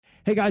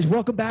Hey guys,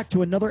 welcome back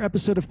to another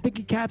episode of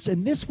Thinking Caps.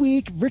 And this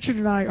week, Richard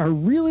and I are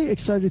really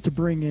excited to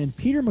bring in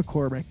Peter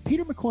McCormack.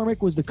 Peter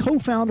McCormack was the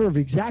co-founder of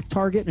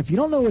ExactTarget. And if you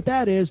don't know what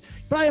that is,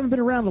 you probably haven't been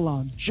around a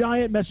long,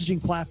 giant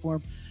messaging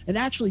platform. And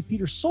actually,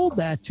 Peter sold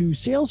that to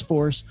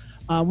Salesforce,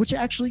 which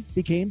actually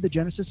became the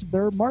genesis of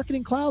their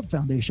Marketing Cloud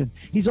Foundation.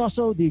 He's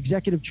also the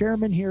executive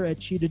chairman here at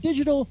Cheetah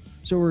Digital.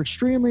 So we're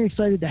extremely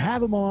excited to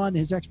have him on,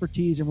 his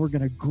expertise, and we're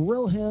going to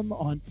grill him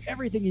on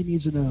everything he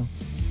needs to know.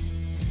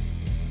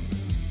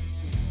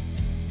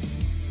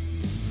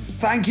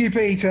 Thank you,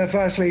 Peter,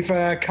 firstly,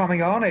 for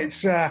coming on.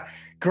 It's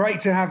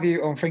great to have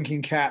you on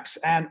Thinking Caps.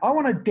 And I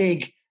want to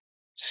dig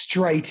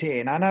straight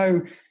in. I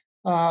know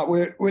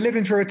we're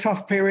living through a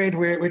tough period.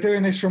 We're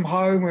doing this from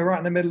home. We're right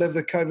in the middle of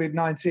the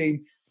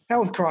COVID-19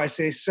 health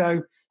crisis.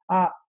 So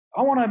I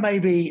want to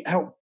maybe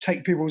help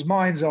take people's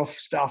minds off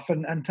stuff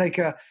and take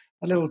a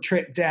little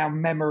trip down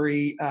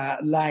memory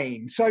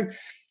lane. So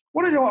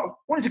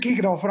wanted to kick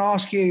it off and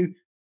ask you,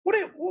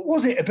 what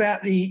was it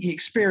about the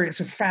experience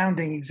of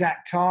founding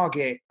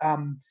ExactTarget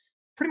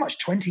pretty much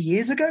 20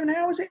 years ago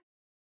now, is it?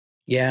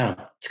 Yeah,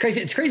 it's crazy.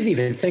 It's crazy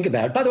to even think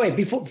about. By the way,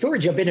 before we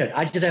jump into it,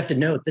 I just have to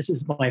note, this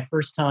is my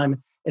first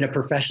time in a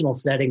professional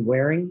setting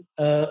wearing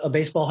a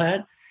baseball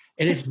hat,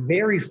 and it's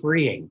very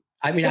freeing.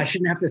 I mean, I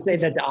shouldn't have to say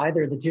that to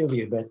either of the two of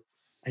you, but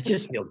I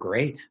just feel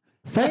great.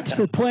 Thanks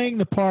for playing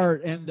the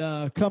part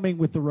and coming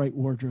with the right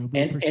wardrobe.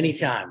 And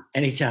anytime.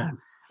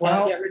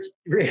 Well,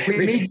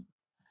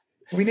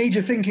 we need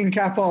your thinking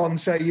cap on,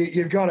 so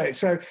you've got it.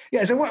 So,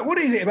 yeah, so what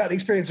is it about the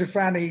experience of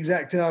founding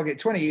ExactTarget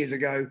 20 years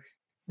ago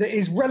that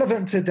is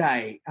relevant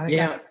today? I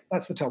think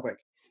that's the topic.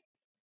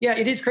 Yeah,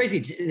 it is crazy.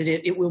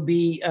 It will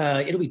be,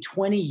 it'll be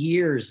 20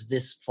 years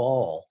this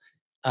fall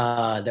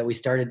that we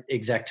started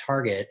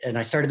ExactTarget. And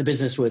I started the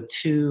business with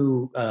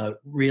two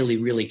really,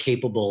 really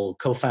capable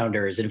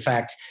co-founders. In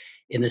fact,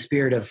 in the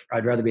spirit of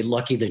I'd rather be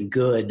lucky than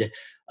good,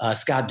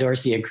 Scott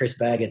Dorsey and Chris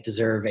Baggett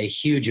deserve a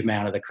huge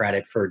amount of the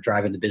credit for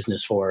driving the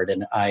business forward.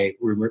 And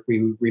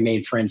we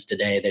remain friends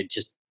today. They're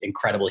just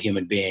incredible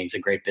human beings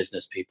and great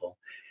business people.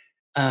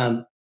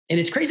 And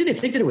it's crazy to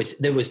think that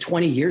it was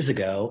 20 years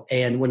ago.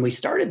 And when we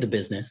started the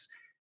business,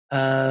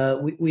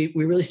 we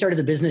really started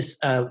the business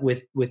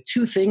with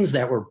two things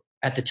that were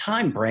at the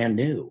time brand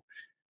new.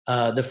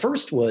 The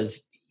first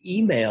was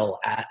email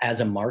as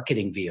a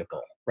marketing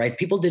vehicle, right?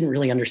 People didn't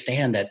really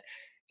understand that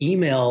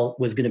email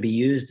was going to be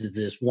used as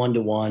this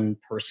one-to-one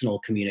personal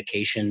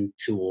communication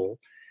tool.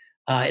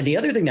 And the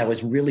other thing that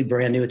was really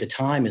brand new at the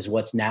time is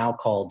what's now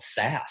called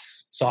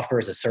SaaS, software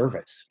as a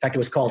service. In fact, it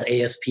was called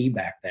ASP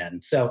back then.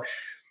 So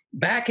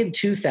back in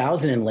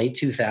 2000 and late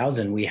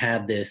 2000, we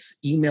had this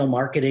email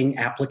marketing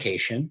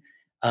application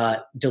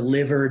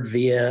delivered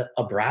via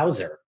a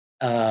browser.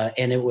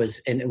 And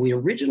we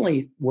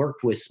originally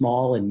worked with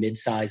small and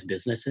mid-sized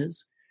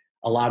businesses,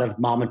 a lot of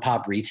mom and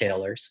pop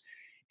retailers.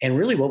 And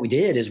really what we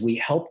did is we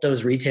helped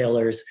those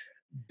retailers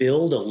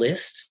build a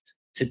list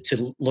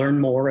to learn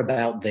more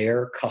about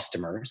their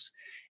customers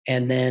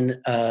and then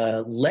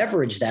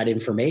leverage that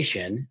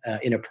information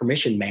in a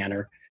permission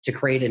manner to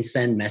create and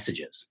send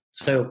messages.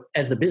 So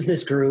as the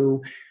business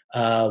grew,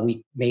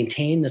 we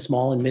maintained the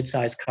small and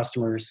mid-sized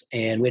customers,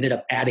 and we ended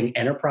up adding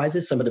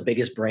enterprises, some of the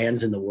biggest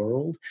brands in the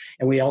world.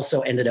 And we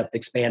also ended up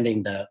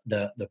expanding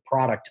the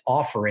product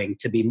offering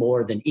to be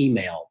more than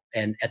email.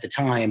 And at the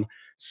time,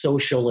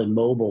 social and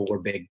mobile were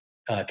big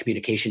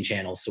communication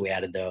channels, so we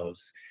added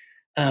those.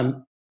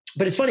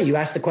 But it's funny, you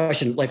asked the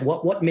question, like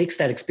what makes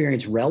that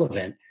experience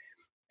relevant?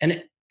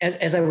 And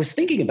as I was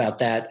thinking about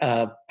that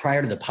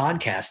prior to the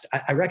podcast,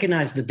 I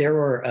recognized that there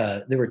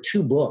were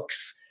two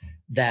books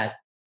that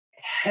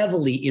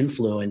heavily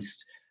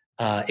influenced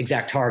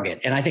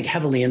ExactTarget, and I think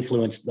heavily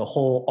influenced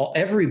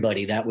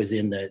everybody that was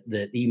in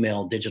the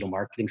email digital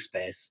marketing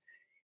space.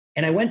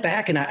 And I went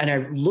back and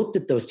I looked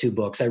at those two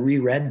books. I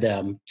reread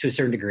them to a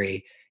certain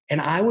degree, and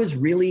I was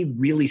really,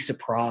 really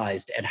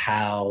surprised at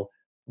how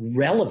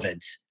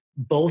relevant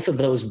both of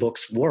those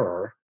books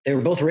were. They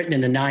were both written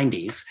in the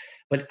 90s,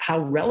 but how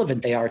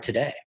relevant they are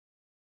today.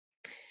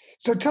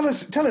 So tell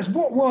us,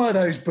 what were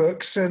those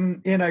books?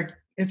 And,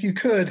 if you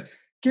could,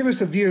 give us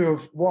a view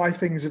of why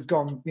things have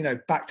gone,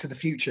 back to the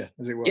future,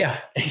 as it were. Yeah,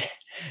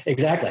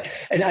 exactly.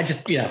 And I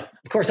just, of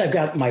course, I've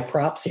got my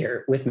props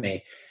here with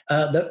me.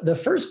 The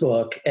first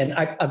book, and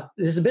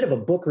this is a bit of a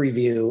book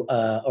review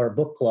or a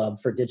book club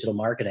for digital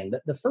marketing.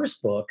 The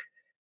first book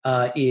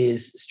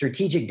is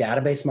Strategic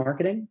Database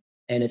Marketing,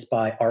 and it's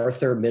by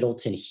Arthur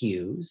Middleton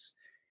Hughes.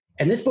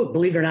 And this book,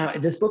 believe it or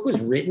not, this book was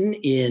written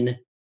in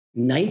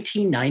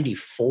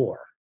 1994.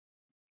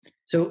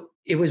 So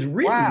it was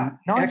written. Wow,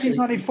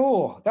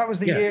 1994. Actually, that was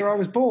the year I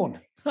was born.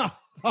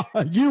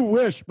 You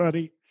wish,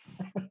 buddy.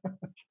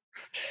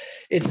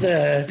 It's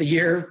the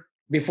year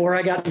before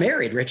I got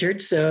married,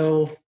 Richard.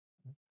 So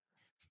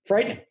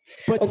frightening.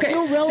 But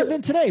still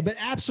relevant today, but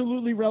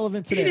absolutely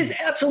relevant today. It is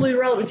absolutely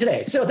relevant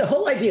today. So the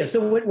whole idea,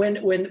 so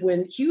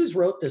when Hughes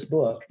wrote this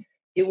book,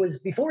 it was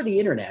before the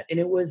internet, and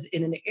it was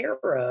in an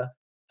era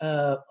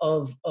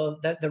of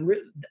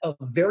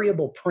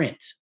variable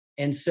print.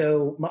 And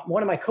so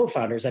one of my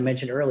co-founders I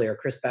mentioned earlier,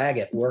 Chris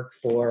Baggett, worked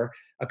for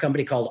a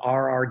company called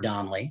R.R.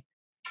 Donnelley.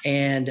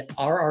 And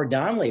R.R.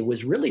 Donnelley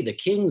was really the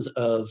kings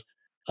of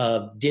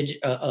database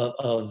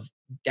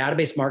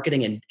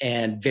marketing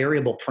and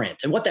variable print.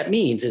 And what that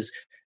means is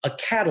a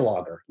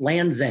cataloger,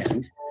 Land's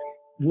End,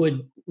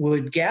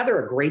 would gather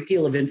a great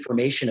deal of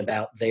information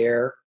about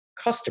their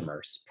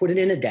customers, put it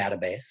in a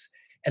database,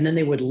 and then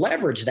they would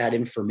leverage that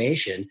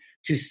information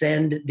to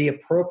send the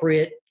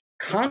appropriate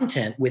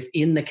content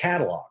within the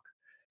catalog.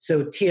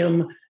 So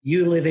Tim,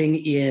 you living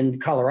in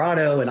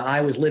Colorado and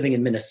I was living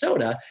in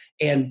Minnesota,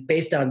 and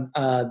based on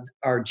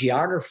our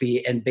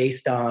geography and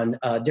based on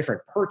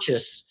different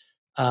purchase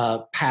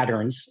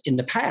patterns in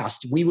the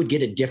past, we would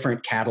get a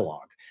different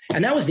catalog.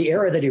 And that was the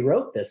era that he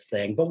wrote this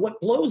thing. But what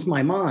blows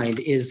my mind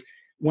is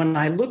when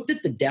I looked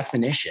at the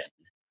definition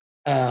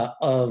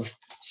of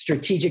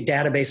strategic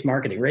database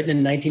marketing written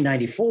in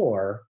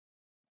 1994,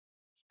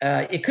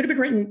 it could have been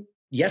written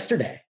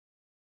yesterday.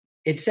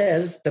 It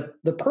says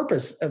the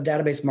purpose of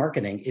database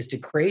marketing is to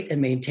create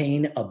and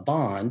maintain a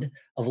bond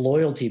of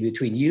loyalty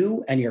between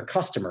you and your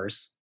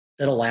customers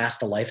that'll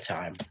last a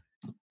lifetime.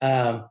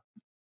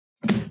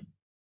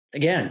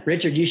 Again,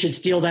 Richard, you should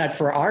steal that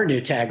for our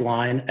new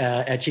tagline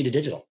at Cheetah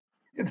Digital.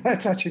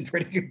 That's actually a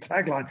pretty good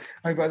tagline.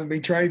 I hope it hasn't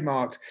been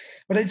trademarked.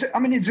 But it's a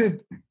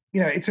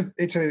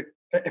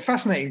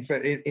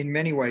fascinating in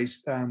many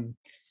ways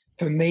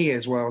for me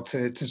as well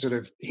to sort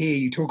of hear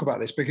you talk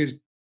about this, because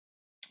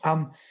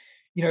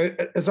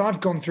as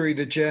I've gone through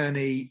the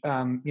journey,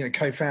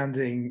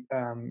 co-founding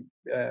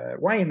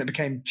Wayne that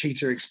became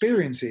Cheetah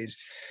Experiences,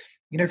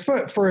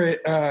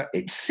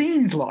 it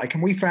seemed like,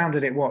 and we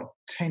founded it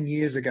 10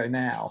 years ago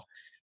now,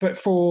 but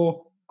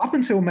for up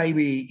until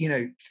maybe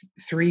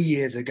 3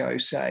 years ago,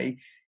 say,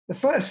 the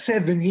first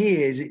 7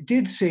 years, it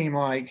did seem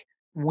like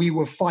we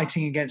were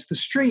fighting against the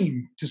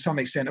stream to some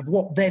extent of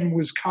what then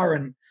was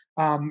current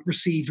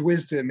received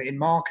wisdom in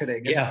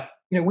marketing. Yeah,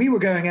 and, we were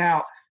going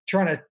out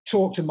trying to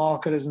talk to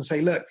marketers and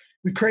say, look,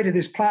 we've created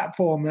this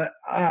platform that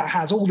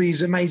has all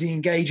these amazing,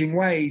 engaging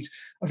ways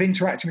of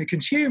interacting with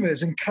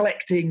consumers and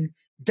collecting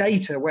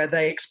data where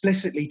they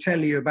explicitly tell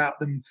you about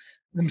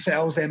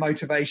themselves, their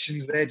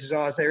motivations, their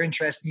desires, their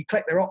interests, and you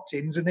collect their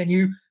opt-ins, and then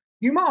you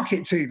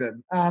market to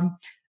them.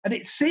 And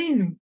it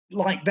seemed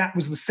like that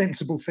was the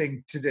sensible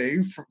thing to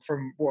do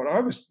from what I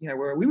was,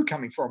 where we were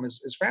coming from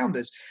as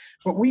founders.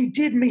 But we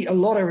did meet a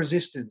lot of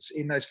resistance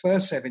in those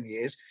first 7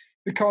 years,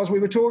 because we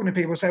were talking to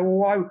people and say,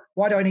 well,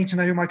 why do I need to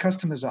know who my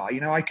customers are?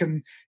 I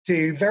can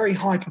do very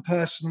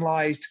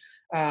hyper-personalized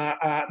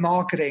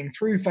marketing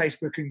through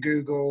Facebook and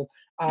Google,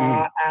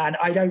 and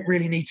I don't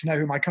really need to know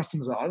who my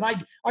customers are. And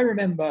I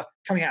remember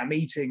coming out of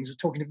meetings,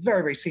 talking to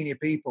very, very senior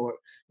people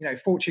at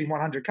Fortune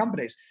 100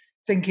 companies,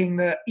 thinking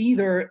that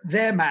either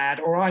they're mad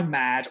or I'm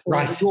mad, or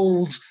right. The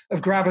rules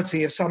of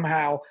gravity have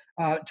somehow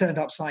turned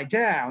upside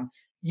down.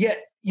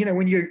 Yet,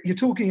 when you're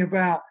talking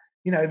about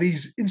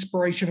these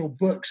inspirational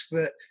books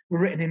that were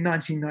written in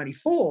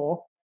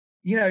 1994,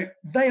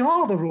 they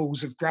are the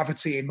rules of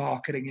gravity in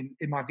marketing,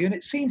 in my view. And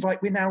it seems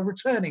like we're now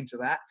returning to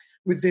that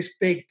with this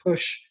big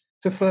push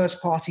to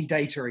first-party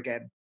data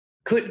again.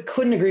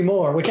 Couldn't agree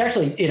more. Which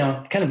actually,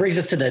 kind of brings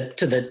us to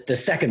the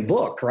second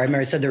book, right?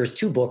 Mary said there was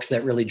two books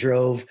that really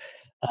drove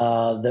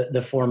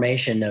the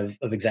formation of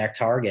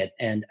ExactTarget,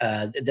 and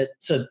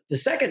so the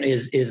second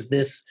is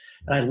this.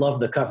 And I love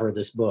the cover of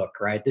this book.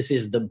 Right, this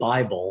is the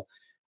Bible.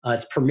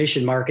 It's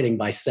Permission Marketing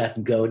by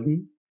Seth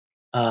Godin.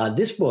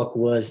 This book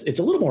it's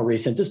a little more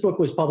recent. This book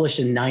was published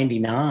in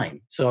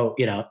 99. So,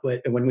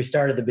 when we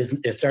started the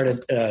business, it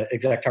started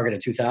ExactTarget in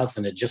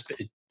 2000.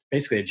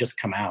 It had just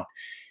come out.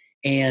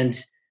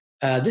 And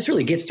this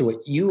really gets to what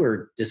you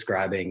were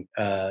describing,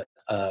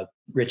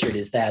 Richard,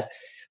 is that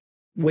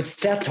what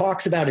Seth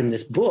talks about in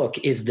this book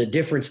is the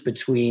difference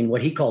between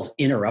what he calls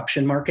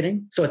interruption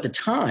marketing. So at the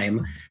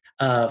time,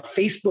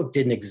 Facebook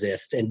didn't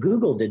exist and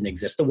Google didn't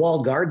exist. The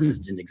walled gardens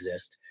didn't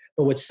exist.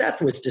 But what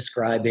Seth was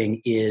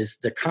describing is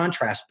the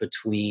contrast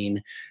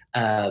between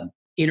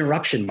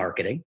interruption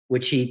marketing,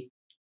 which he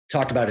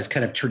talked about as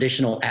kind of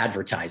traditional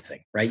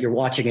advertising, right? You're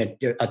watching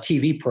a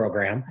TV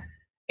program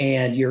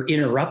and you're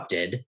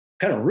interrupted,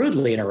 kind of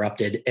rudely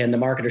interrupted, and the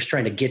marketer's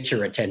trying to get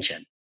your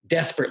attention,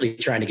 desperately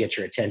trying to get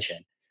your attention.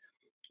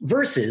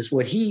 Versus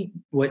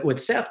what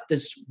Seth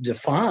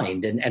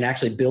defined and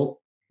actually built,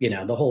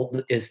 the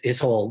whole his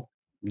whole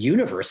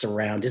universe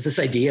around is this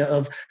idea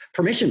of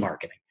permission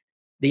marketing.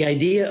 The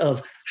idea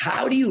of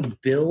how do you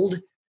build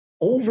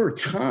over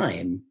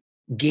time,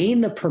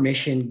 gain the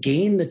permission,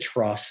 gain the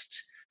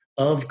trust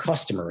of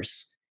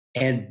customers,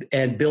 and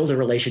build a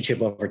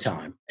relationship over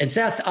time. And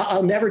Seth,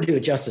 I'll never do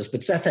it justice,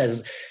 but Seth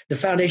has the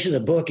foundation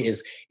of the book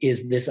is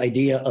this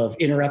idea of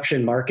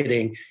interruption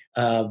marketing.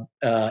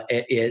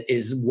 It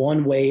is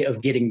one way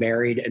of getting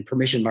married, and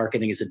permission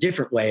marketing is a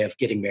different way of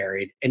getting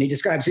married. And he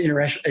describes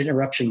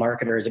interruption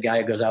marketer as a guy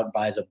who goes out and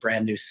buys a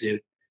brand new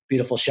suit,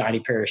 beautiful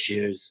shiny pair of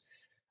shoes,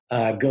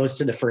 goes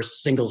to the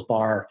first singles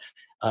bar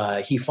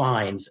he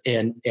finds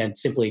and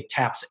simply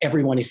taps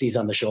everyone he sees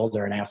on the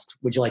shoulder and asks,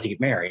 "Would you like to get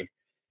married?"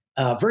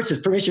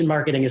 versus permission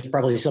marketing is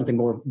probably something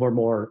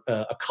more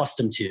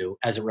accustomed to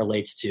as it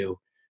relates to,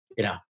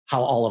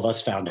 how all of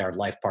us found our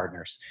life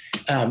partners.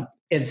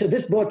 And so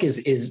this book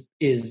it's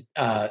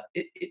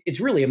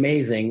really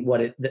amazing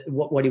what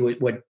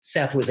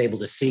Seth was able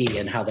to see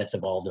and how that's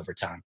evolved over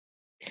time.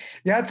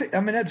 Yeah,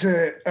 that's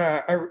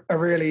a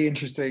really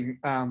interesting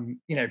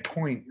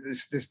point.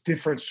 This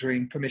difference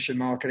between permission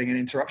marketing and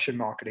interruption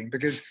marketing,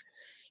 because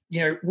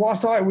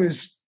whilst I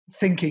was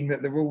thinking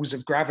that the rules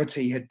of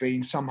gravity had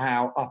been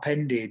somehow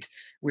upended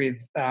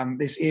with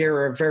this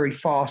era of very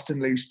fast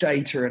and loose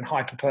data and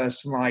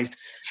hyper-personalized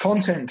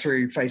content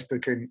through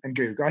Facebook and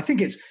Google, I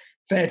think it's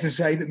fair to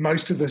say that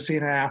most of us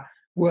in our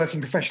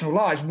working professional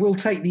lives will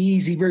take the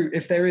easy route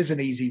if there is an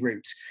easy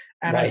route.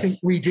 And right. I think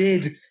we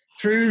did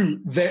through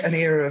an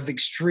era of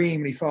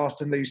extremely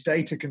fast and loose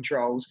data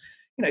controls.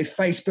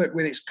 Facebook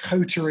with its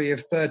coterie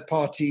of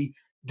third-party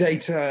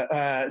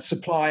data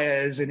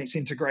suppliers and its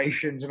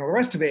integrations and all the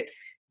rest of it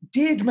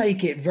did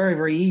make it very,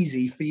 very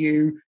easy for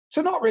you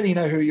to not really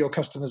know who your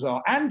customers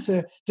are and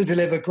to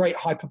deliver great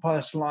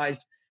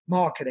hyper-personalized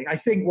marketing. I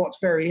think what's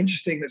very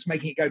interesting that's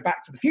making it go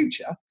back to the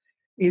future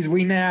is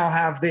we now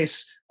have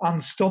this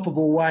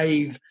unstoppable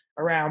wave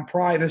around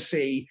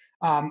privacy,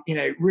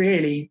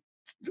 really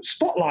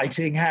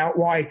spotlighting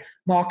why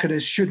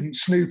marketers shouldn't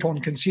snoop on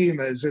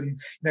consumers and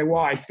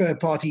why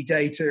third-party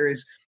data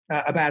is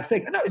a bad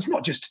thing. No, it's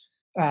not just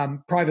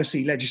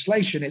privacy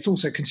legislation, it's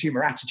also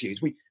consumer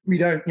attitudes.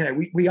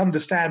 We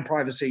understand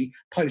privacy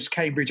post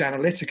Cambridge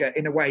Analytica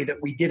in a way that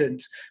we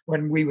didn't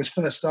when we was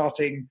first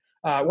starting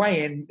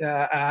Weigh-In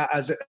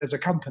as a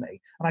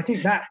company. And I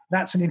think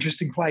that's an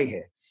interesting play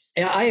here.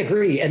 Yeah, I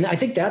agree. And I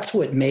think that's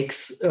what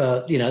makes,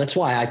 that's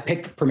why I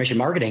picked permission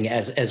marketing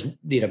as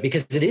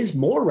because it is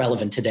more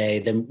relevant today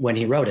than when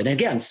he wrote it. And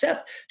again,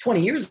 Seth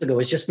 20 years ago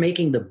was just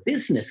making the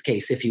business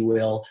case, if you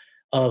will,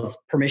 of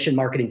permission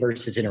marketing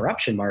versus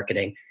interruption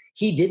marketing.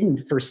 He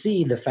didn't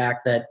foresee the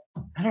fact that,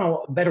 I don't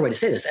know a better way to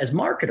say this, as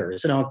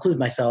marketers, and I'll include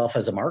myself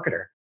as a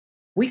marketer,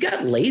 we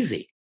got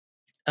lazy.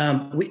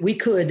 We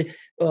could,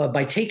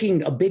 by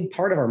taking a big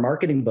part of our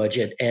marketing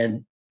budget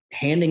and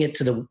handing it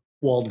to the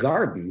walled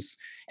gardens,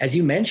 as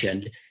you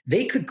mentioned,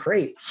 they could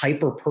create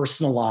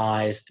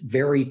hyper-personalized,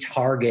 very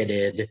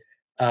targeted,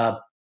 in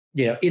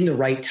the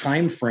right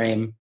time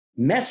frame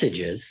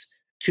messages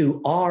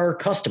to our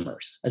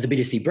customers as a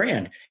B2C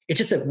brand. It's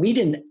just that we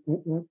didn't,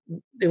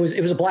 it was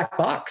a black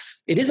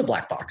box. It is a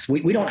black box.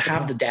 We don't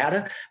have the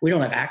data. We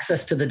don't have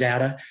access to the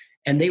data.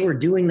 And they were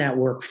doing that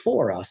work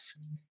for us.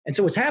 And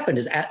so what's happened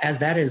is as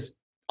that is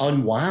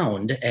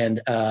unwound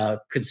and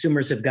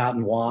consumers have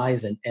gotten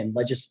wise and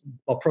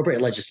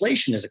appropriate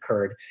legislation has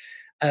occurred,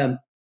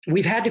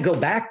 we've had to go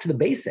back to the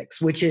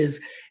basics, which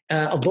is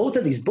of both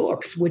of these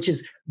books, which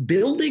is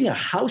building a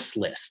house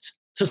list.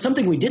 So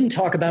something we didn't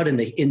talk about in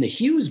the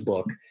Hughes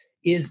book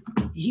is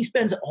he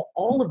spends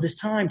all of this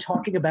time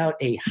talking about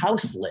a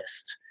house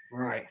list.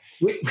 Right.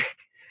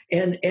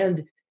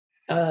 And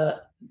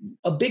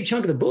a big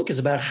chunk of the book is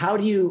about how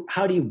do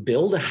you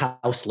build a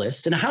house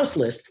list. And a house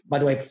list, by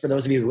the way, for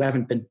those of you who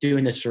haven't been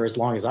doing this for as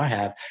long as I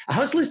have, a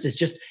house list is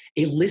just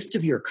a list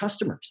of your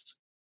customers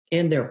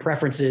and their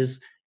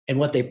preferences and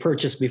what they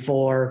purchased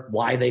before,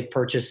 why they've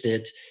purchased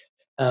it,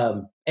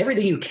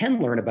 everything you can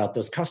learn about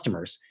those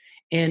customers.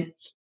 And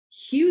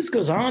Hughes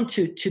goes on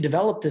to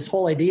develop this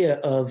whole idea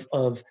of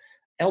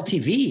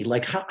LTV.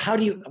 Like how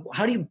do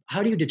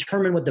you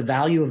determine what the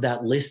value of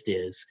that list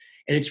is?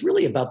 And it's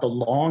really about the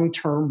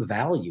long-term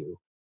value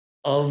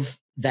of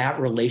that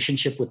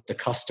relationship with the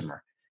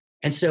customer.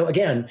 And so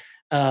again,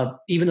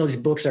 even though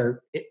these books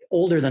are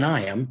older than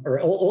I am, or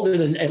older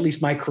than at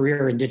least my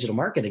career in digital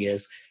marketing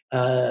is,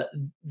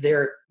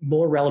 they're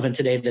more relevant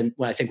today than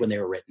when they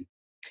were written.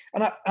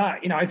 And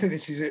I think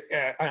this is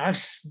I've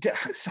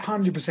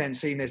 100%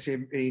 seen this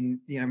in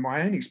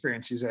my own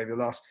experiences over the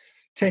last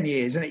 10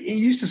 years, and it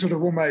used to sort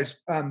of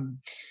almost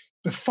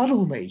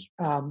befuddle me.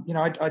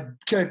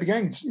 I'd be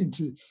going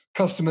into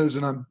customers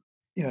and I'm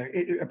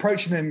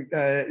approaching them,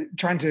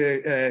 trying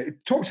to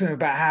talk to them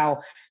about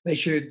how they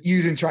should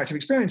use interactive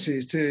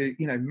experiences to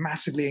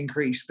massively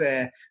increase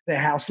their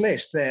house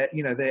list, their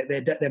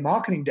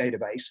marketing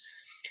database.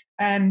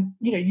 And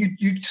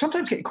you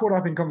sometimes get caught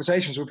up in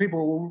conversations where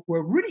people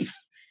were really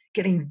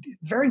getting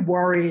very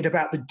worried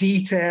about the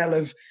detail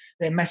of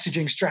their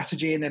messaging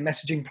strategy and their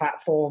messaging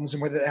platforms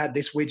and whether they had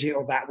this widget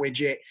or that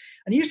widget.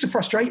 And it used to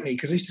frustrate me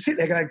because I used to sit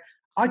there going,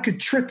 I could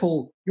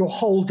triple your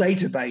whole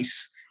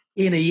database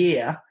in a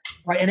year,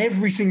 right? And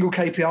every single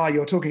KPI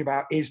you're talking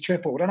about is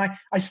tripled. And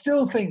I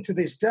still think to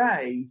this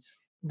day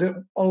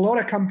that a lot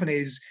of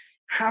companies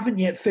haven't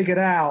yet figured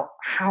out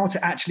how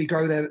to actually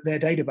grow their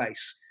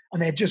database.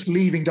 And they're just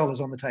leaving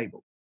dollars on the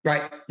table.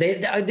 Right.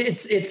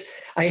 It's.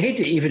 I hate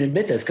to even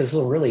admit this because this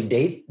will really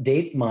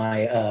date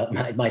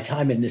my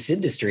time in this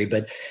industry.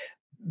 But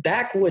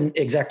back when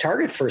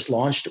ExactTarget first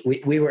launched,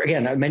 we were,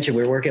 again, I mentioned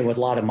we were working with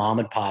a lot of mom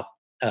and pop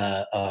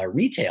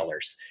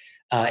retailers,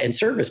 and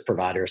service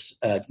providers,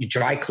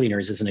 dry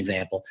cleaners as an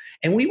example.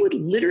 And we would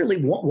literally,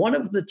 one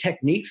of the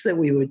techniques that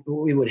we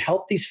would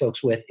help these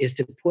folks with is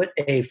to put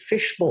a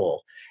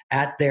fishbowl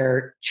at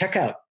their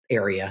checkout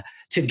area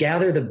to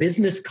gather the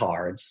business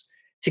cards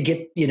to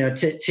get,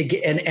 to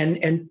get,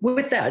 and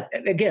with that,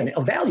 again,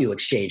 a value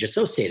exchange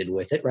associated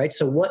with it, right?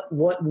 So what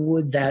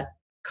would that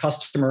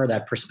customer,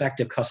 that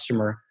prospective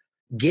customer,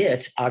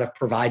 get out of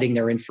providing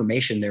their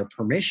information, their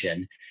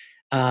permission?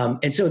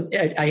 And so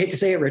I hate to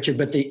say it, Richard,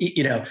 but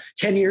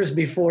 10 years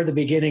before the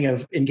beginning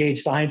of Engage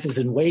Sciences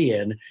and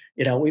Weigh-In,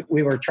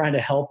 we were trying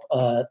to help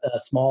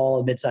small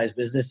and mid-sized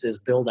businesses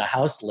build a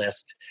house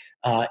list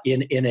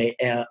in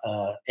an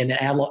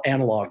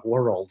analog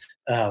world,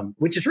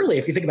 which is really,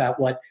 if you think about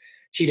what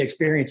Cheetah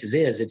Experiences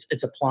is,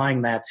 it's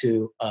applying that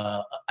to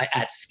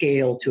at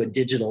scale to a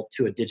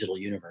digital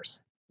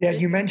universe. Yeah,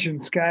 you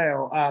mentioned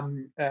scale.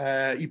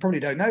 You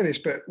probably don't know this,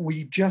 but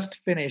we just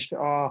finished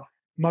our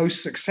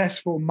most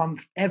successful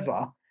month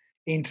ever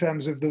in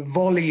terms of the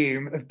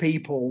volume of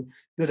people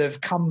that have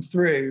come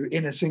through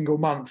in a single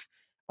month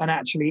and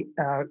actually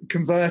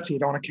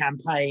converted on a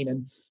campaign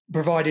and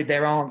provided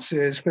their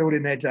answers, filled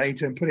in their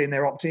data and put in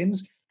their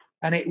opt-ins.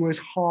 And it was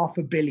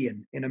 500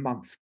 million in a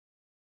month.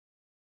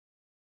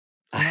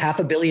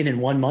 500 million in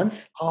 1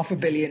 month?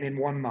 500 million in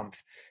 1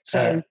 month.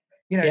 So,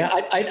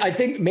 I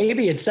think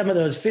maybe in some of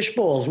those fish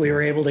bowls, we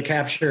were able to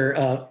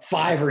capture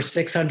 500 or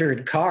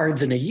 600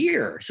 cards in a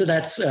year. So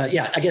that's,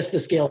 I guess the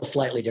scale is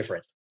slightly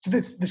different. So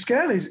the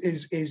scale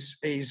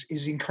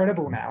is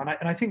incredible now.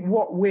 And I think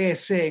what we're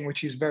seeing,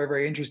 which is very,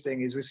 very interesting,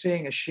 is we're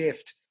seeing a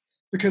shift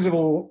because of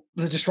all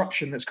the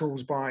disruption that's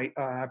caused by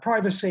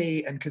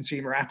privacy and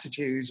consumer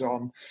attitudes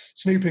on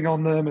snooping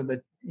on them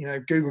and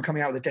Google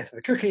coming out with the death of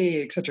the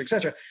cookie, et cetera, et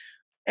cetera.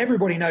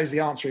 Everybody knows the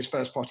answer is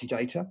first-party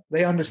data.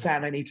 They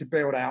understand they need to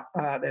build out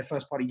their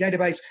first-party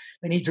database.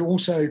 They need to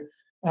also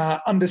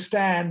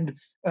understand,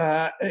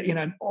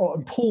 and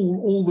pull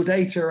all the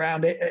data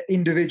around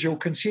individual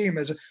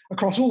consumers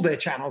across all their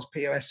channels,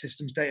 POS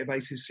systems,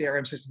 databases,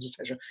 CRM systems,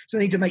 etc. So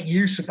they need to make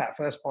use of that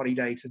first-party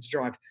data to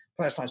drive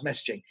personalized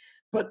messaging.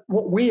 But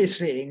what we're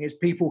seeing is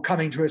people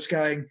coming to us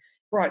going,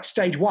 right,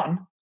 stage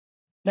one,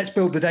 let's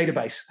build the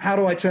database. How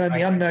do I turn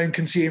the unknown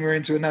consumer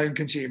into a known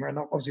consumer? And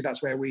obviously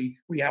that's where we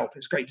help.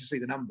 It's great to see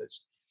the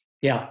numbers.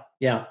 Yeah.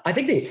 I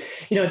think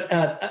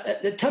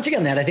touching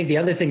on that, I think the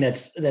other thing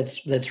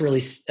that's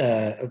really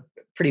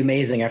pretty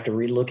amazing after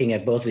looking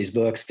at both of these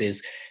books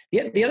is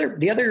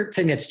the other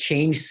thing that's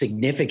changed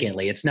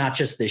significantly. It's not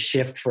just the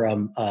shift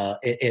from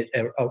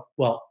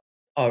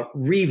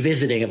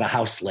revisiting of a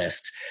house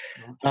list.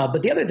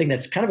 But the other thing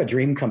that's kind of a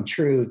dream come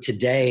true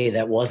today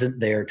that wasn't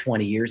there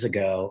 20 years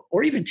ago,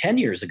 or even 10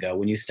 years ago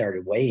when you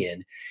started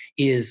Weigh-In,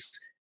 is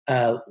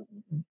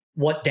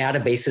what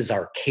databases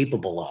are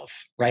capable of,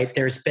 right?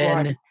 There's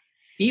been,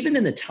 even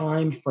in the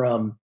time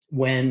from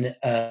when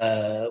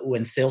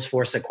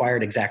Salesforce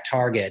acquired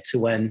ExactTarget to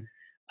when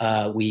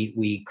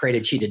we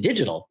created Cheetah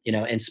Digital,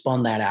 and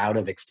spun that out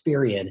of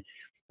Experian, it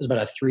was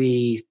about a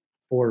 3-4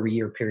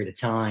 year period of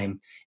time.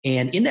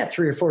 And in that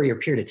 3 or 4 year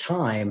period of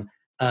time,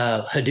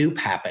 Hadoop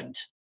happened,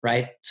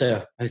 right?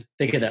 So I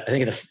think of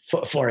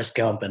the Forrest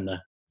Gump and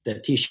the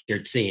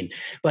t-shirt scene.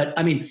 But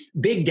I mean,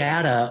 big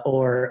data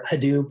or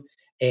Hadoop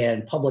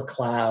and public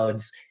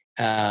clouds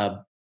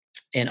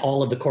and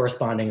all of the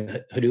corresponding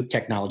Hadoop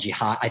technology.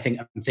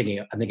 I'm thinking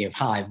of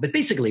Hive. But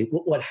basically,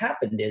 what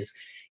happened is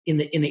in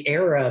the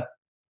era,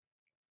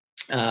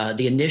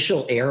 the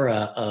initial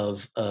era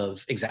of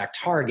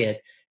ExactTarget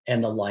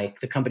and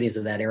the companies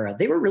of that era,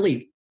 they were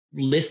really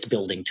list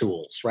building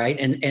tools, right?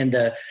 And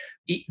the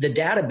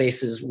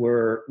databases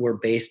were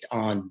based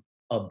on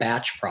a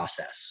batch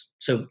process.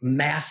 So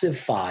massive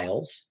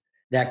files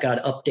that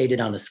got updated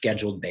on a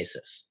scheduled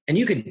basis. And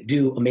you could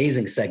do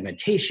amazing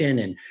segmentation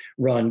and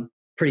run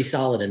pretty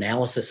solid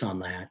analysis on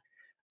that.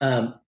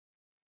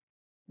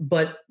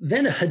 But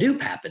then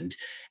Hadoop happened,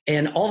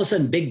 and all of a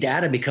sudden big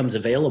data becomes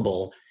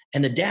available.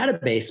 And the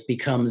database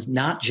becomes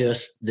not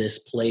just this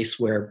place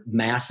where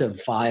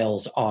massive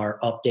files are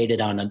updated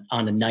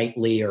on a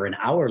nightly or an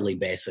hourly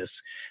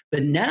basis,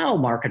 but now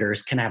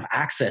marketers can have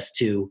access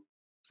to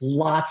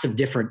lots of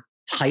different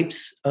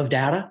types of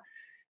data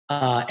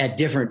at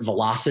different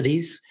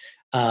velocities.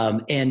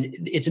 And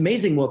it's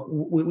amazing what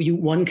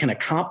one can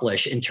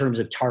accomplish in terms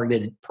of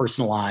targeted,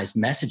 personalized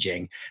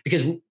messaging,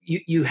 because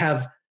you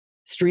have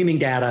streaming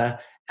data,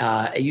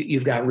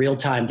 you've got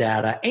real-time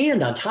data,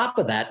 and on top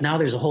of that, now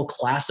there's a whole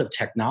class of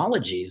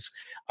technologies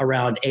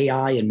around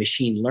AI and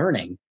machine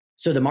learning.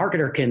 So the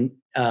marketer can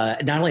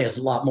not only has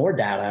a lot more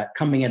data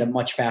coming at a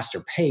much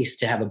faster pace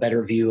to have a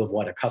better view of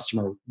what a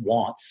customer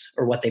wants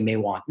or what they may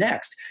want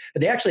next,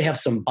 but they actually have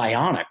some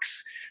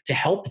bionics to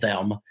help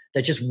them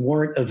that just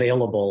weren't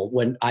available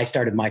when I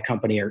started my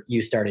company or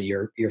you started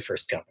your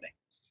first company.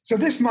 So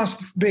this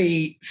must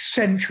be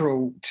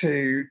central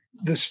to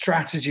the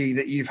strategy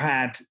that you've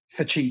had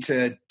for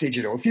Cheetah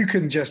Digital. If you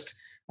can just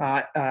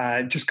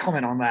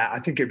comment on that, I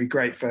think it'd be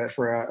great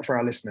for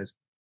our listeners.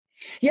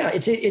 Yeah,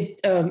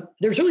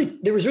 there was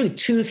really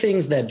two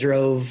things that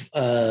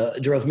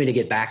drove me to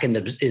get back in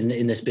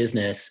this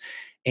business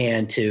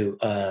and to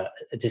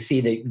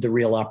see the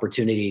real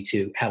opportunity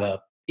to have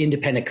a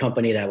independent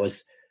company that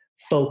was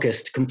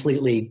focused,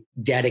 completely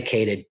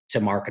dedicated to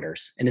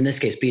marketers. And in this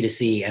case,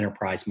 B2C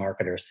enterprise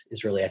marketers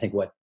is really, I think,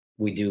 what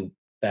we do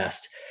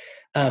best.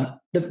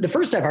 The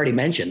first I've already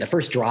mentioned, the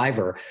first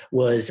driver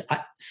was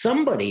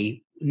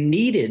somebody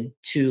needed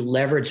to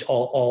leverage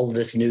all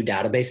this new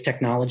database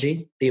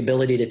technology, the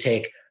ability to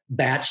take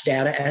batch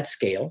data at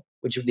scale,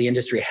 which the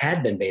industry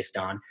had been based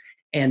on,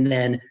 and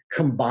then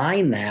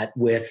combine that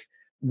with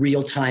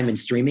real-time and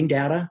streaming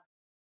data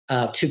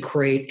to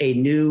create a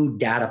new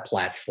data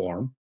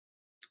platform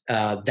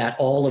that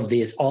all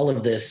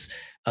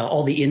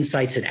the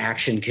insights and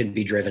action can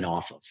be driven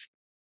off of.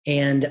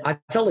 And I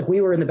felt like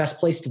we were in the best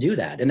place to do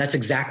that. And that's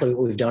exactly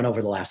what we've done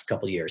over the last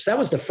couple of years. That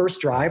was the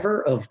first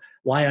driver of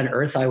why on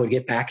earth I would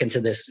get back into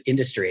this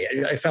industry.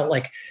 I felt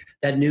like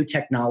that new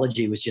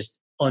technology was just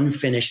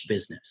unfinished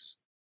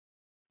business.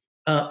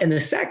 And the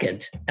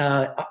second,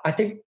 I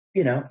think,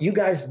 you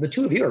guys, the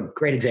two of you are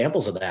great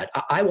examples of that.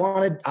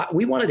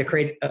 We wanted to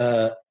create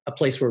a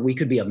place where we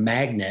could be a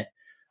magnet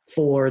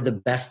for the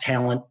best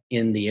talent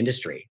in the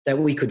industry, that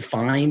we could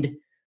find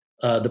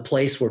the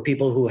place where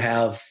people who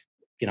have,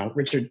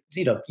 Richard,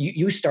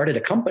 you started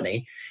a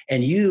company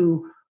and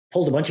you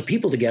pulled a bunch of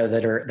people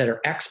together that are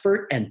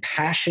expert and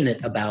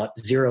passionate about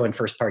zero and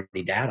first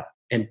party data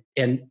and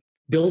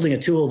building a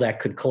tool that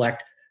could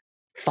collect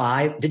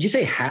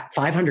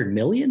 500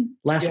 million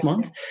last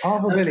month?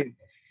 Half a billion.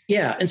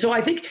 Yeah. And so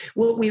I think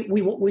what we've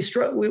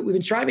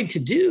been striving to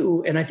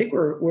do, and I think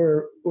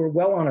we're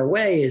well on our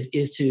way,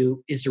 is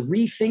to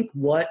rethink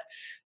what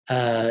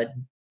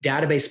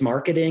database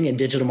marketing and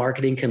digital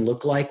marketing can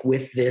look like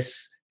with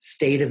this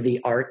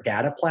state-of-the-art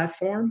data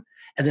platform.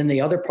 And then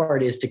the other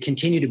part is to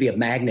continue to be a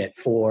magnet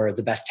for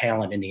the best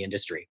talent in the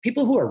industry,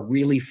 people who are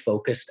really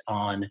focused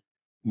on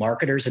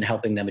marketers and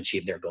helping them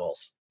achieve their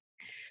goals.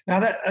 Now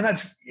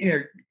that's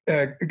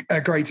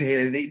great to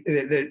hear.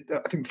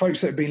 I think folks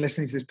that have been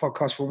listening to this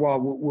podcast for a while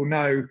will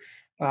know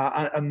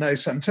and know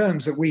some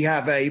terms that we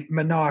have a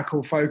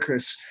maniacal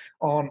focus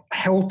on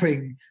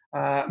helping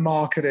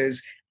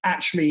marketers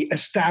actually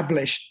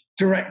establish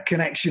direct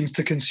connections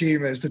to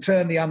consumers, to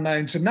turn the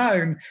unknown to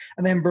known,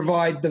 and then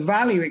provide the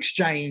value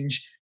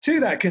exchange to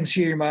that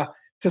consumer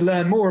to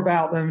learn more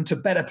about them, to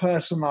better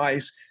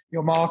personalize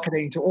your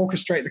marketing, to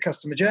orchestrate the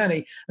customer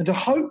journey, and to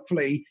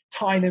hopefully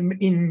tie them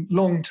in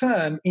long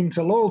term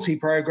into loyalty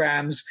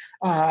programs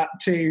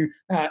to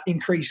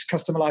increase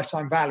customer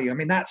lifetime value. I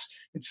mean, that's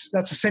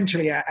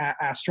essentially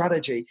our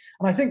strategy.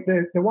 And I think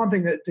the one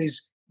thing that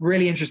is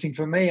really interesting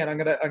for me, and I'm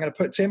gonna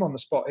put Tim on the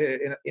spot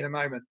here in a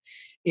moment,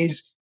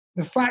 is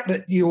the fact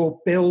that you're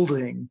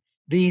building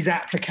these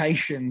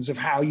applications of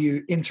how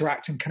you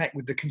interact and connect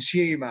with the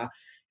consumer,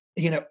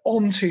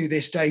 onto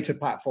this data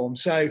platform.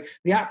 So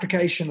the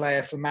application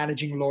layer for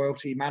managing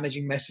loyalty,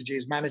 managing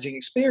messages, managing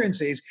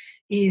experiences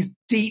is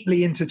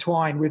deeply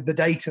intertwined with the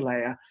data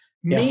layer,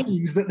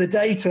 means that the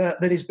data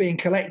that is being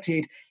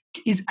collected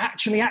is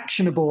actually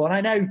actionable. And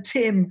I know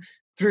Tim,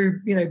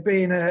 through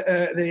being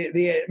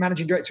the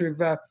managing director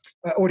of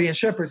Audience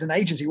Sherpa as an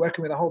agency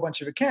working with a whole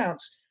bunch of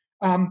accounts,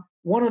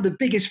 one of the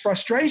biggest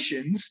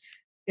frustrations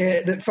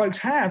that folks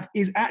have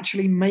is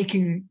actually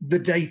making the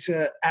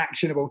data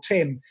actionable.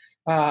 Tim,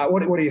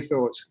 what are your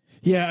thoughts?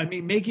 Yeah, I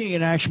mean, making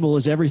it actionable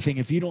is everything.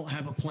 If you don't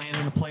have a plan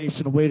in place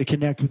and a way to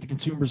connect with the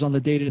consumers on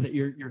the data that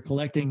you're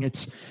collecting,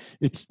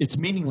 it's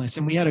meaningless.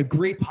 And we had a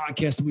great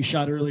podcast that we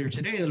shot earlier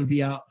today that'll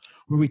be out,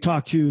 where we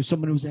talked to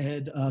someone who was the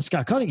head,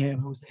 Scott Cunningham,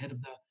 who was the head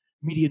of the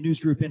Media News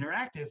Group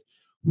Interactive,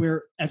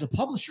 where as a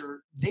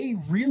publisher, they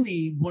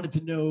really wanted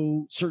to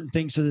know certain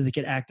things so that they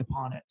could act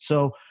upon it.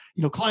 So,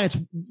 clients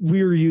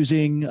we're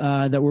using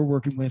that we're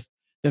working with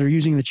that are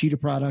using the Cheetah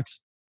products,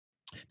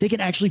 they can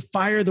actually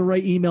fire the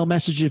right email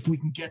message if we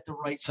can get the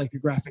right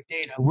psychographic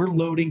data. We're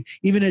loading,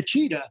 even at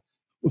Cheetah,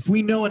 if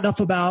we know enough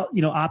about,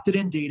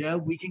 opted-in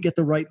data, we can get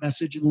the right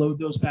message and load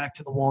those back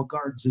to the walled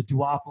gardens, the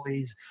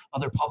duopolies,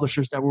 other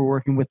publishers that we're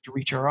working with to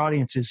reach our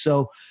audiences.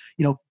 So,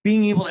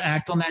 being able to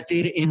act on that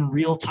data in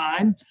real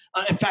time.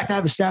 In fact, I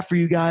have a stat for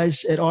you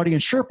guys at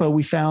Audience Sherpa.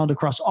 We found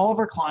across all of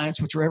our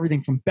clients, which are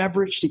everything from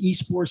beverage to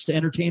esports to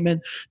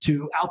entertainment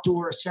to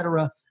outdoor, et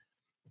cetera,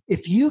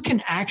 if you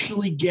can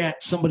actually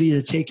get somebody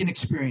to take an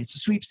experience, a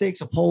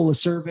sweepstakes, a poll, a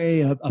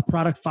survey, a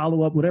product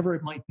follow-up, whatever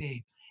it might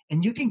be,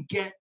 and you can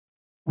get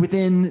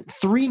within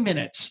 3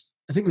 minutes,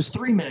 I think it was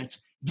 3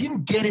 minutes, if you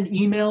can get an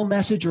email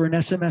message or an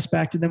SMS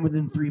back to them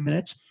within 3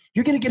 minutes,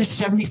 you're going to get a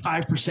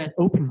 75%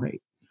 open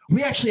rate.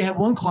 We actually had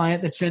one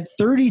client that sent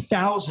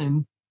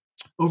 30,000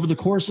 over the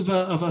course of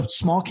a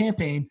small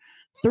campaign,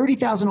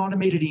 30,000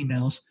 automated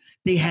emails.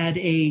 They had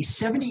a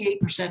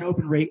 78%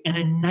 open rate and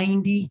a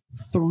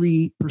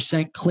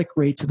 93% click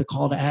rate to the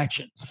call to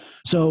action.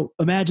 So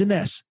imagine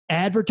this,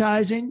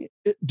 advertising,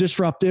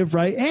 disruptive,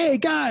 right? Hey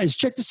guys,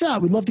 check this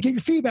out. We'd love to get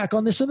your feedback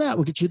on this and that.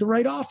 We'll get you the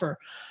right offer.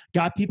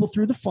 Got people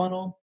through the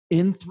funnel,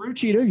 in through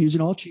Cheetah,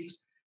 using all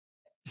Cheetahs.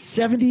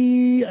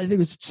 70, I think it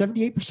was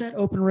 78%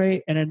 open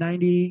rate and a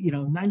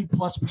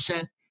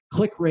 90+ %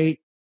 click rate.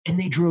 And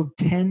they drove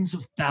tens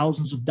of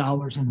thousands of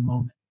dollars in a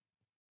moment.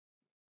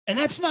 And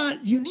that's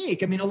not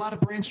unique. I mean, a lot of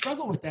brands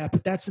struggle with that,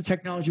 but that's the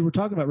technology we're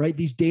talking about, right?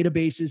 These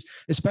databases,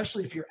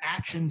 especially if your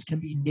actions can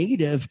be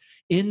native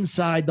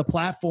inside the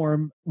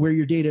platform where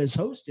your data is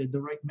hosted,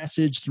 the right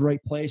message, the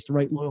right place, the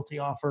right loyalty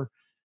offer.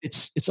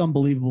 It's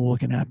unbelievable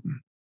what can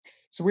happen.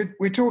 So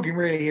we're talking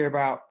really here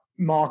about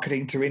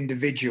marketing to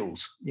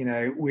individuals,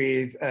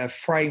 with a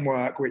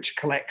framework which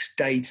collects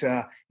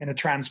data in a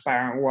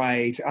transparent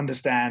way to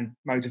understand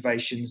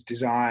motivations,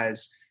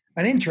 desires,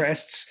 and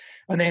interests,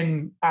 and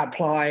then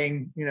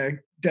applying,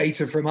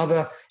 data from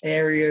other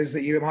areas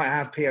that you might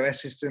have,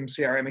 POS systems,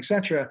 CRM,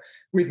 etc.,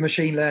 with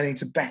machine learning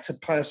to better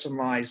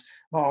personalize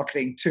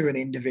marketing to an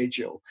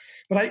individual.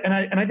 But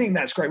I think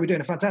that's great. We're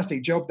doing a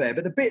fantastic job there.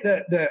 But the bit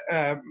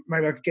that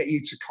maybe I could get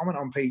you to comment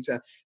on,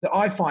 Peter, that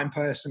I find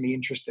personally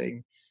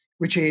interesting,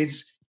 which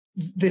is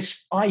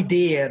this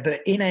idea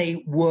that in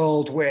a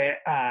world where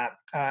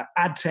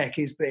ad tech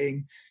is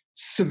being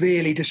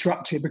severely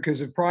disrupted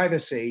because of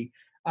privacy,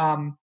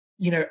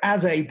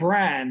 as a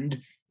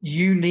brand,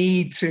 you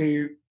need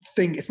to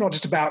think it's not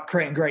just about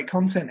creating great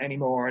content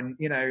anymore and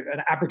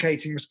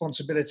abrogating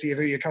responsibility of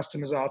who your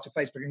customers are to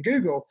Facebook and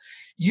Google.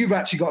 You've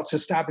actually got to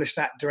establish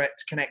that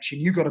direct connection.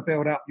 You've got to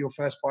build up your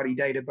first party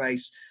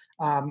database.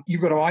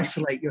 You've got to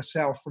isolate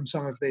yourself from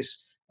some of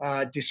this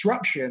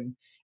disruption.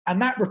 And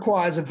that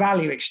requires a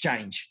value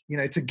exchange,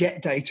 to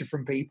get data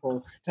from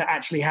people, to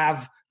actually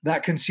have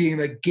that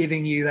consumer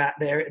giving you that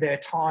their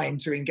time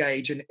to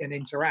engage and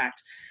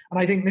interact. And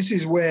I think this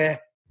is where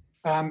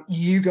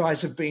you guys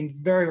have been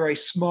very, very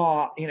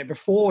smart,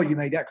 before you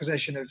made the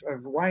acquisition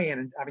of Weigh-In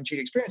and having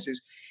Cheetah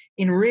Experiences,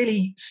 in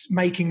really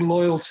making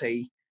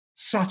loyalty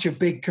such a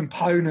big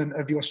component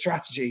of your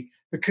strategy,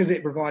 because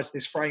it provides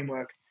this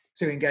framework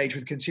to engage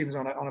with consumers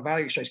on a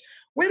value exchange.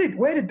 Where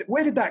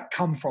did that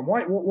come from?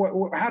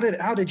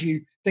 How did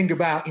you think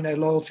about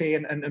loyalty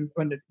and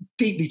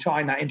deeply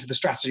tying that into the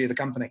strategy of the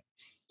company?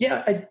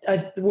 Yeah,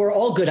 where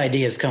all good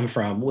ideas come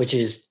from, which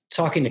is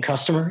talking to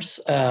customers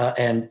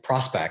and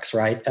prospects,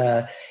 right?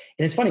 And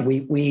it's funny,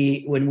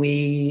 we when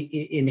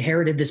we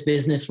inherited this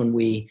business, when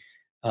we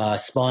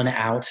spun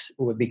out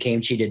what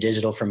became Cheetah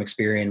Digital from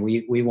Experian,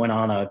 we went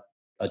on a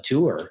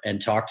tour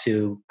and talked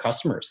to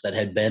customers that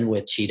had been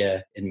with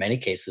Cheetah in many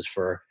cases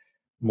for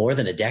more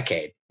than a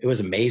decade. It was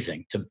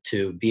amazing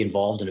to be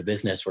involved in a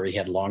business where you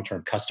had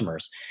long-term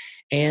customers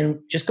and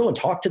just go and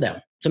talk to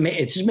them.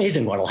 It's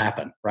amazing what will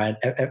happen, right?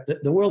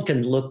 The world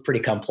can look pretty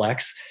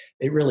complex.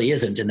 It really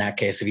isn't in that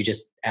case if you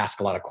just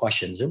ask a lot of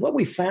questions. And what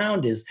we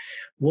found is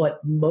what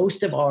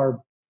most of our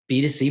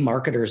B2C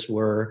marketers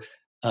were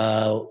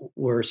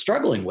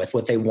struggling with,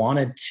 what they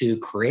wanted to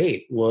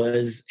create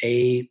was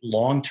a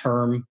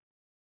long-term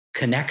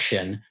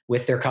connection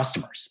with their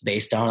customers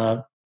based on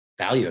a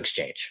value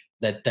exchange,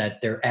 that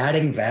they're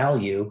adding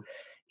value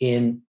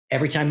in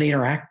every time they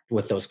interact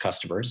with those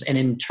customers. And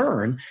in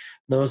turn,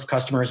 those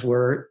customers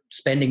were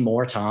spending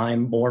more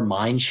time, more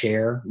mind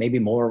share, maybe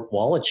more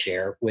wallet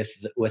share with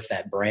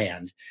that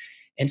brand.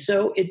 And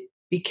so it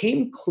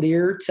became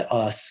clear to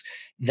us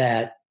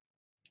that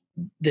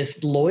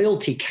this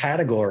loyalty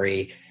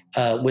category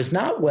was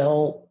not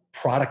well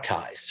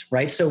productized,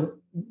 right? So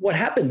what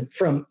happened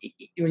when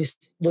you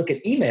look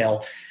at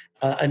email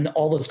and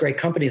all those great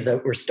companies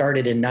that were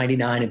started in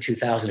 99 and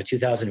 2000 and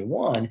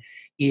 2001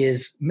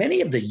 is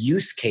many of the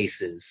use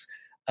cases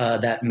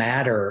that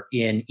matter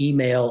in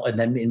email and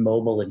then in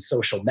mobile and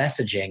social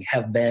messaging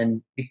have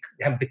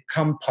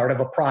become part of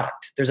a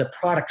product. There's a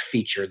product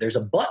feature. There's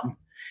a button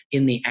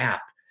in the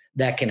app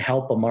that can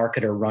help a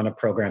marketer run a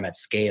program at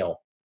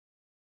scale.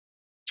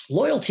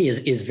 Loyalty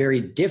is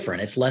very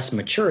different. It's less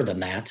mature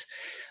than that.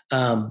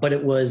 But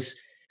it was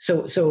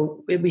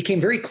so it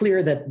became very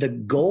clear that the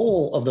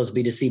goal of those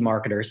B2C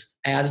marketers,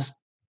 as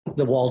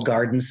the walled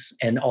gardens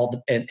and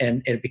all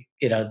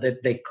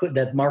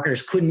that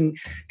marketers couldn't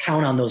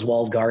count on those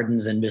walled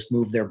gardens and just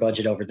move their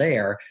budget over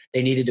there.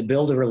 They needed to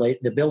build a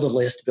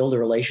list, build a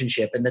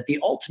relationship, and that the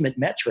ultimate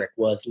metric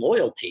was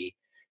loyalty.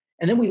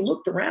 And then we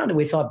looked around and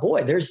we thought,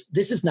 boy, this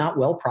is not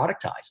well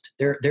productized.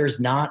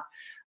 There's not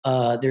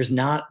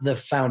the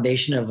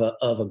foundation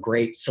of a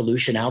great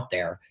solution out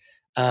there.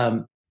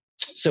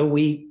 So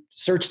we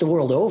searched the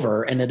world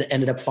over and it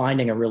ended up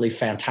finding a really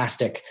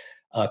fantastic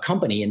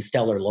company in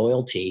Stellar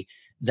Loyalty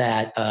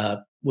that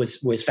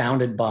was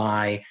founded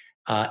by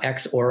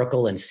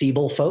ex-Oracle and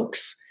Siebel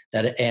folks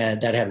that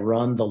had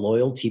run the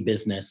loyalty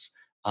business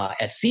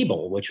at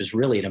Siebel, which was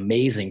really an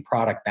amazing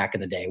product back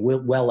in the day,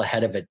 well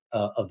ahead of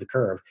the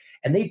curve.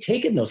 And they'd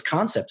taken those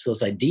concepts,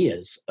 those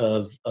ideas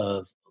of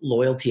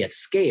loyalty at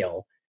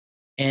scale.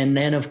 And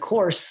then, of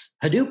course,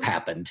 Hadoop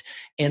happened,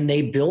 and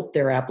they built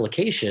their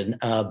application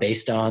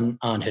based on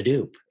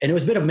Hadoop. And it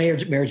was a bit of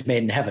marriage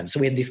made in heaven. So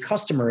we had these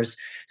customers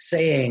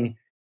saying,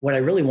 what I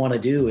really want to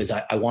do is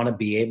I want to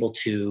be able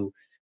to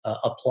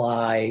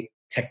apply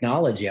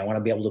technology. I want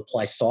to be able to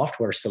apply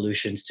software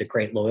solutions to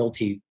create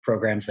loyalty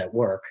programs that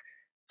work.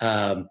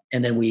 And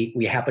then we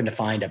happened to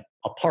find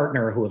a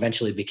partner who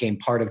eventually became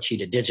part of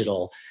Cheetah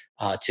Digital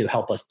to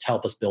help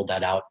us build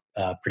that out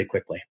pretty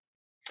quickly.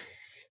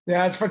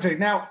 Yeah, it's fantastic.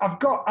 Now, I've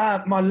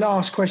got my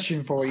last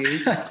question for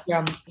you,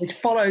 which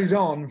follows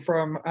on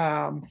from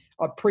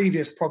a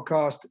previous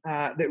podcast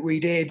that we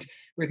did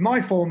with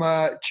my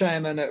former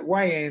chairman at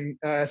Weigh-In,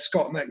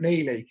 Scott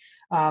McNeely.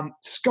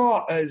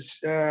 Scott, as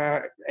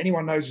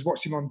anyone knows who's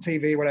watched him on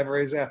TV, whatever,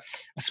 is a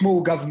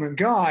small government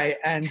guy.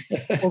 And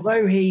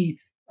although he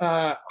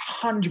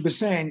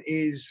 100%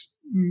 is,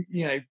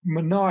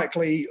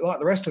 maniacally, like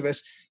the rest of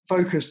us,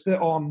 focused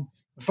on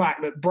the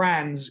fact that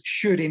brands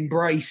should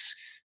embrace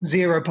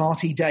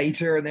zero-party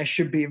data, and there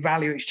should be a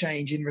value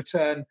exchange in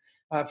return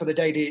for the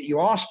data that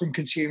you ask from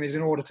consumers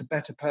in order to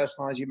better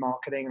personalize your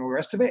marketing and all the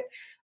rest of it.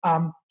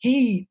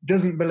 He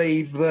doesn't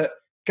believe that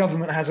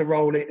government has a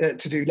role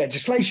to do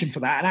legislation for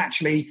that, and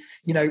actually,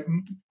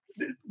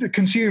 the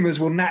consumers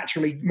will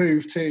naturally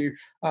move to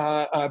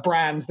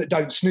brands that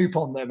don't snoop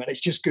on them, and it's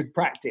just good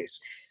practice.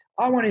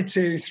 I wanted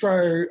to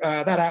throw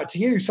that out to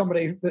you,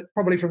 somebody that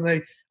probably from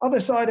the other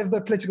side of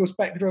the political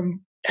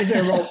spectrum. Is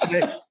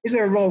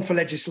there a role for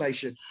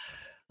legislation?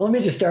 Well, let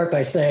me just start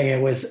by saying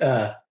it was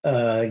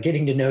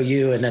getting to know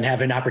you and then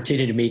having an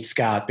opportunity to meet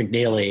Scott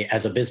McNeely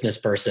as a business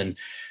person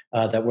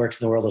that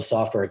works in the world of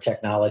software and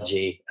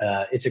technology.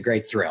 It's a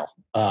great thrill.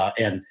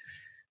 And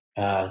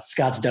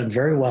Scott's done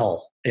very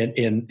well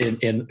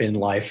in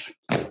life.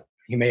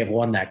 He may have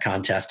won that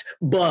contest,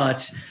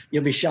 but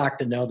you'll be shocked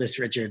to know this,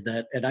 Richard,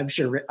 and I'm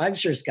sure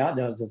Scott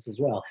knows this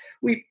as well.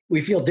 We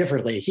feel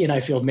differently. He and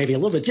I feel maybe a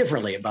little bit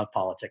differently about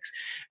politics.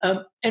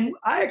 And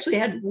I actually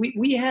had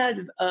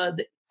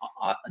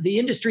the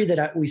industry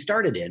that we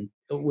started in,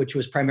 which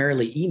was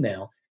primarily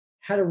email,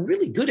 had a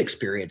really good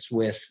experience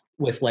with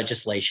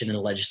legislation and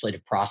the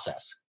legislative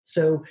process.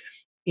 So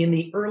in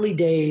the early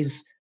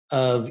days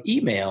of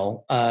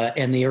email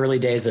and the early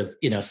days of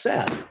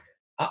Seth,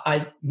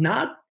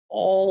 not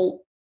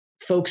all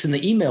folks in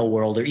the email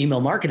world or email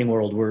marketing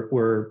world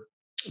were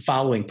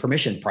following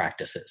permission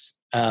practices.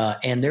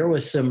 And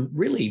there's some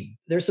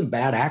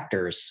bad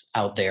actors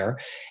out there,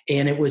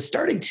 and it was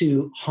starting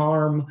to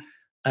harm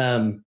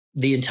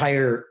the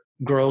entire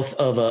growth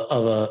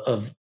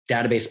of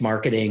database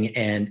marketing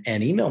and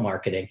email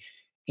marketing.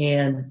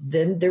 And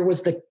then there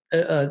was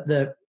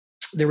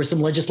there was some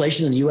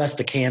legislation in the U.S.,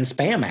 the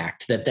CAN-SPAM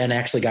Act, that then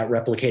actually got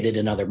replicated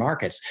in other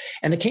markets.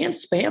 And the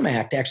CAN-SPAM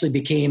Act actually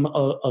became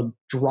a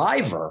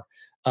driver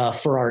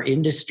for our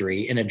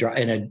industry and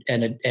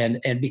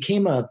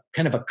became a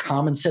kind of a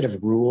common set of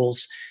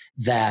rules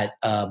that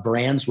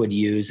brands would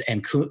use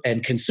and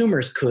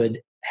consumers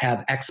could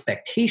have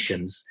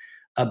expectations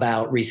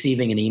about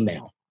receiving an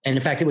email. And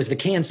in fact, it was the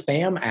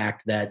CAN-SPAM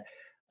Act that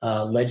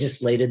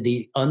legislated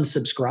the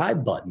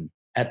unsubscribe button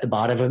at the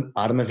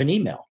bottom of an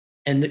email.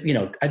 And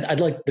I'd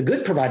like the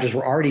good providers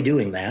were already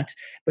doing that,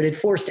 but it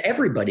forced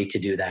everybody to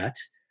do that,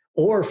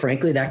 or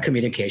frankly, that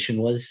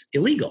communication was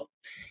illegal.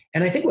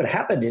 And I think what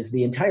happened is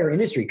the entire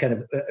industry kind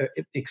of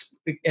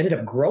ended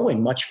up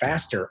growing much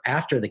faster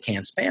after the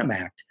CAN-SPAM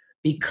Act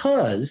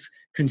because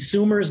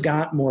consumers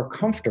got more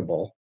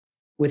comfortable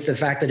with the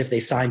fact that if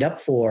they signed up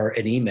for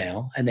an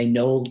email and they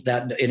know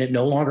that and it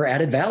no longer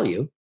added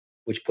value,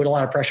 which put a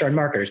lot of pressure on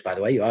marketers, by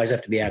the way, you always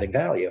have to be adding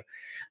value.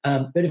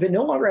 But if it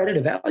no longer added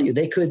a value,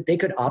 they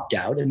could opt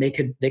out and they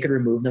could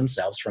remove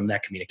themselves from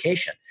that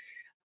communication.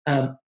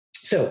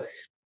 So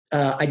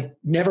I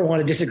never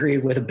want to disagree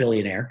with a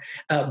billionaire,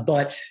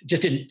 but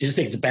just think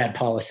it's a bad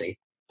policy.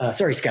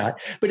 Sorry, Scott.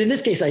 But in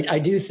this case, I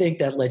do think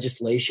that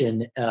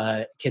legislation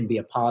can be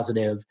a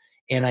positive.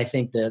 And I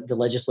think the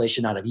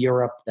legislation out of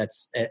Europe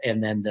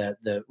and then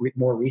the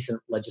more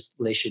recent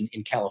legislation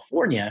in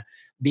California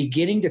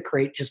beginning to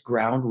create just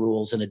ground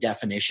rules and a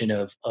definition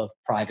of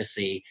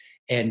privacy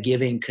and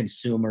giving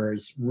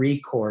consumers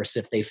recourse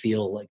if they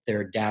feel like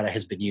their data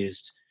has been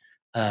used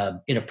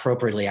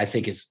inappropriately, I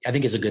think is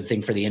a good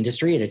thing for the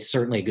industry, and it's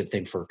certainly a good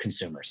thing for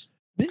consumers.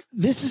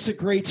 This is a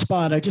great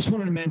spot. I just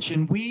wanted to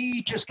mention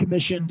we just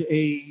commissioned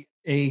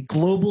a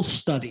global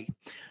study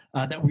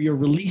that we are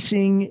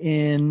releasing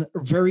in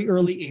very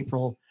early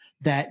April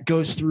that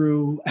goes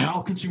through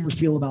how consumers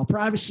feel about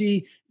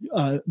privacy,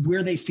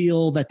 where they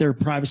feel that their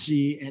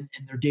privacy and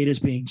their data is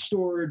being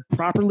stored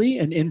properly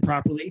and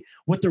improperly,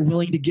 what they're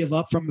willing to give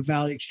up from a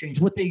value exchange,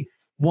 what they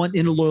want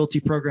in a loyalty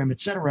program, et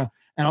cetera.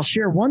 And I'll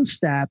share one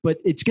stat, but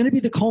it's going to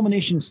be the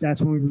culmination of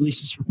stats when we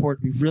release this report.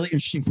 It'll be really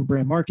interesting for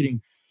brand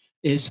marketing,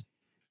 is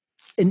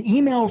an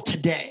email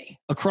today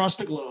across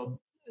the globe,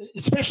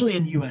 especially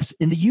in the US.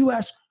 In the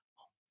US,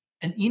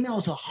 an email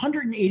is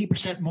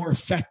 180% more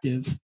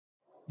effective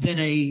than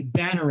a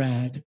banner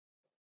ad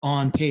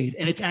on paid.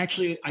 And it's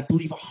actually, I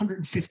believe,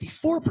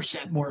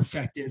 154% more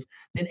effective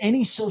than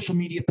any social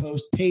media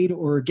post, paid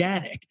or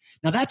organic.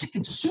 Now, that's a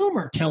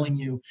consumer telling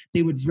you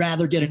they would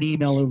rather get an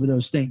email over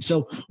those things.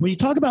 So when you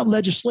talk about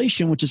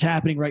legislation, which is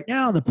happening right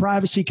now, the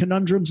privacy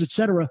conundrums, et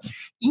cetera,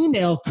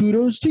 email,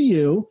 kudos to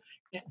you.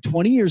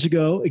 20 years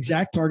ago,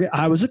 ExactTarget,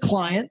 I was a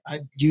client.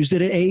 I used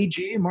it at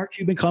AEG and Mark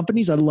Cuban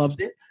companies. I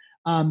loved it.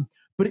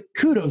 But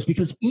kudos,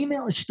 because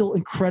email is still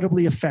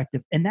incredibly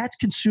effective. And that's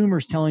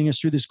consumers telling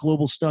us through this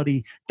global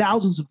study,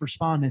 thousands of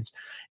respondents.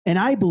 And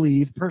I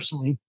believe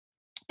personally,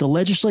 the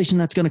legislation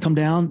that's going to come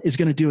down is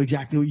going to do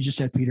exactly what you just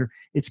said, Peter.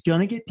 It's going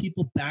to get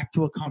people back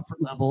to a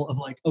comfort level of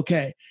like,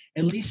 okay,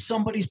 at least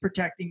somebody's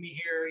protecting me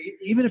here,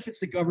 even if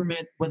it's the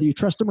government, whether you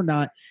trust them or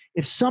not.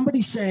 If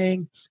somebody's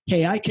saying,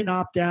 hey, I can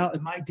opt out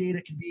and my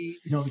data can be,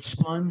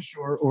 expunged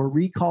or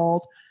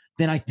recalled,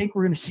 then I think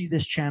we're going to see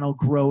this channel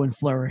grow and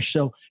flourish.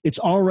 So it's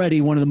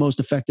already one of the most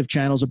effective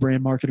channels a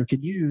brand marketer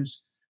can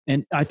use.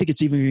 And I think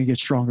it's even going to get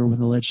stronger when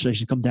the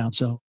legislation comes down.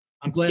 So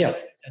I'm glad I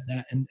said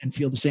that and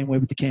feel the same way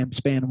with the CAN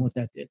SPAN and what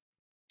that did.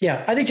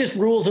 Yeah, I think just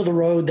rules of the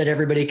road that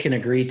everybody can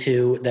agree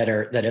to that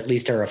at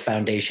least are a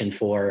foundation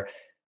for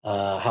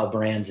how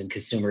brands and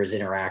consumers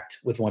interact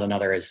with one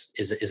another is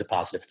a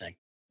positive thing.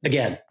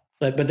 Again,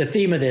 but the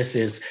theme of this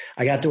is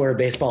I got to wear a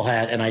baseball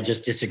hat and I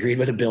just disagreed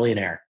with a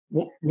billionaire.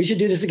 Well, we should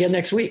do this again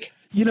next week.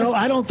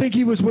 I don't think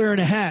he was wearing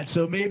a hat,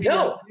 so maybe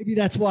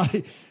that's why.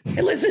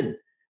 Hey, listen,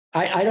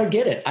 I don't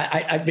get it.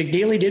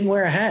 McNeely didn't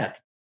wear a hat.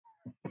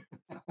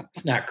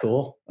 It's not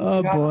cool.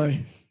 Oh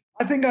boy.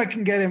 I think I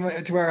can get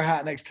him to wear a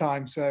hat next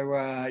time. So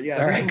yeah.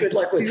 All right. Good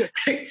luck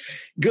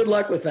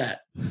with that.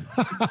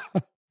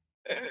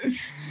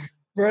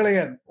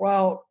 Brilliant.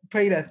 Well,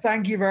 Peter,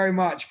 thank you very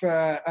much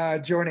for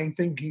joining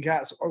Thinking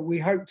Caps. We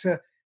hope to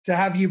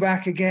have you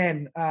back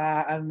again,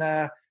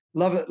 and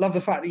love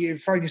the fact that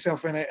you've thrown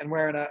yourself in it and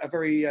wearing a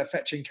very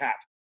fetching cap.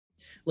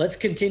 Let's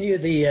continue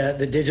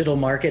the digital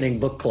marketing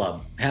book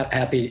club.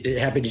 Happy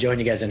to join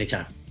you guys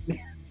anytime.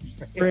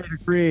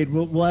 Agreed.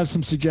 We'll have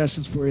some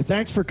suggestions for you.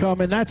 Thanks for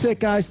coming. That's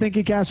it, guys.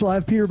 Thinking Caps. We'll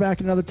have Peter back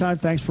another time.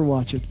 Thanks for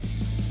watching.